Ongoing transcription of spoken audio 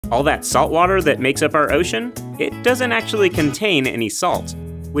All that salt water that makes up our ocean, it doesn't actually contain any salt.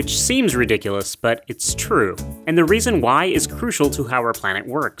 Which seems ridiculous, but it's true. And the reason why is crucial to how our planet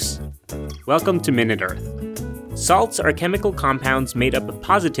works. Welcome to MinuteEarth. Salts are chemical compounds made up of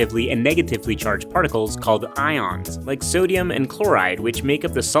positively and negatively charged particles called ions, like sodium and chloride, which make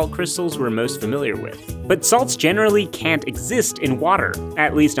up the salt crystals we're most familiar with. But salts generally can't exist in water,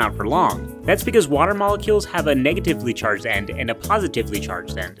 at least not for long. That's because water molecules have a negatively charged end and a positively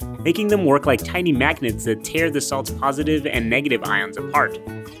charged end, making them work like tiny magnets that tear the salt's positive and negative ions apart.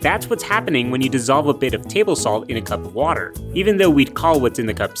 That's what's happening when you dissolve a bit of table salt in a cup of water. Even though we'd call what's in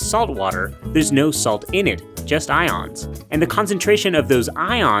the cup salt water, there's no salt in it, just ions. And the concentration of those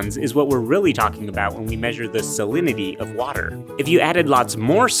ions is what we're really talking about when we measure the salinity of water. If you added lots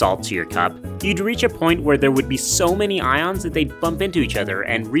more salt to your cup, you'd reach a point where there would be so many ions that they'd bump into each other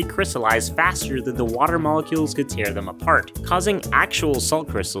and recrystallize faster than the water molecules could tear them apart, causing actual salt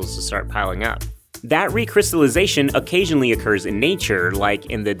crystals to start piling up. That recrystallization occasionally occurs in nature, like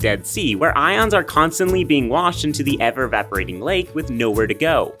in the Dead Sea, where ions are constantly being washed into the ever-evaporating lake with nowhere to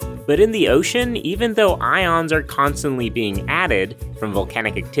go. But in the ocean, even though ions are constantly being added from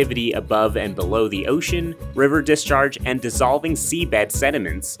volcanic activity above and below the ocean, river discharge, and dissolving seabed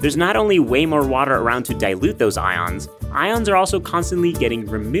sediments, there's not only way more water around to dilute those ions are also constantly getting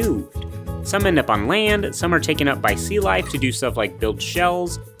removed. Some end up on land, some are taken up by sea life to do stuff like build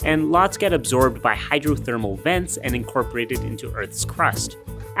shells, and lots get absorbed by hydrothermal vents and incorporated into Earth's crust.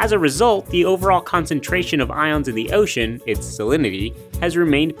 As a result, the overall concentration of ions in the ocean, its salinity, has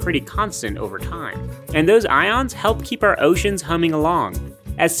remained pretty constant over time. And those ions help keep our oceans humming along.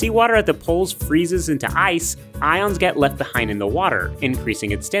 As seawater at the poles freezes into ice, ions get left behind in the water,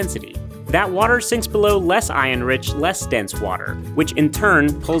 increasing its density. That water sinks below less ion-rich, less dense water, which in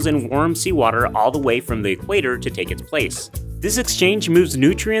turn pulls in warm seawater all the way from the equator to take its place. This exchange moves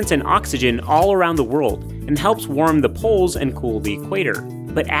nutrients and oxygen all around the world and helps warm the poles and cool the equator.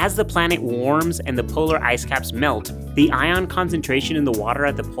 But as the planet warms and the polar ice caps melt, the ion concentration in the water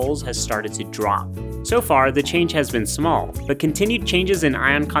at the poles has started to drop. So far, the change has been small, but continued changes in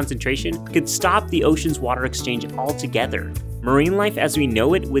ion concentration could stop the ocean's water exchange altogether. Marine life as we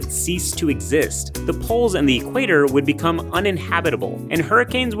know it would cease to exist. The poles and the equator would become uninhabitable, and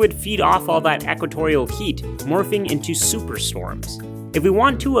hurricanes would feed off all that equatorial heat, morphing into superstorms. If we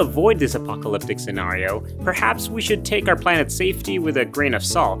want to avoid this apocalyptic scenario, perhaps we should take our planet's safety with a grain of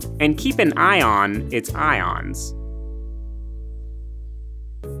salt and keep an eye on its ions.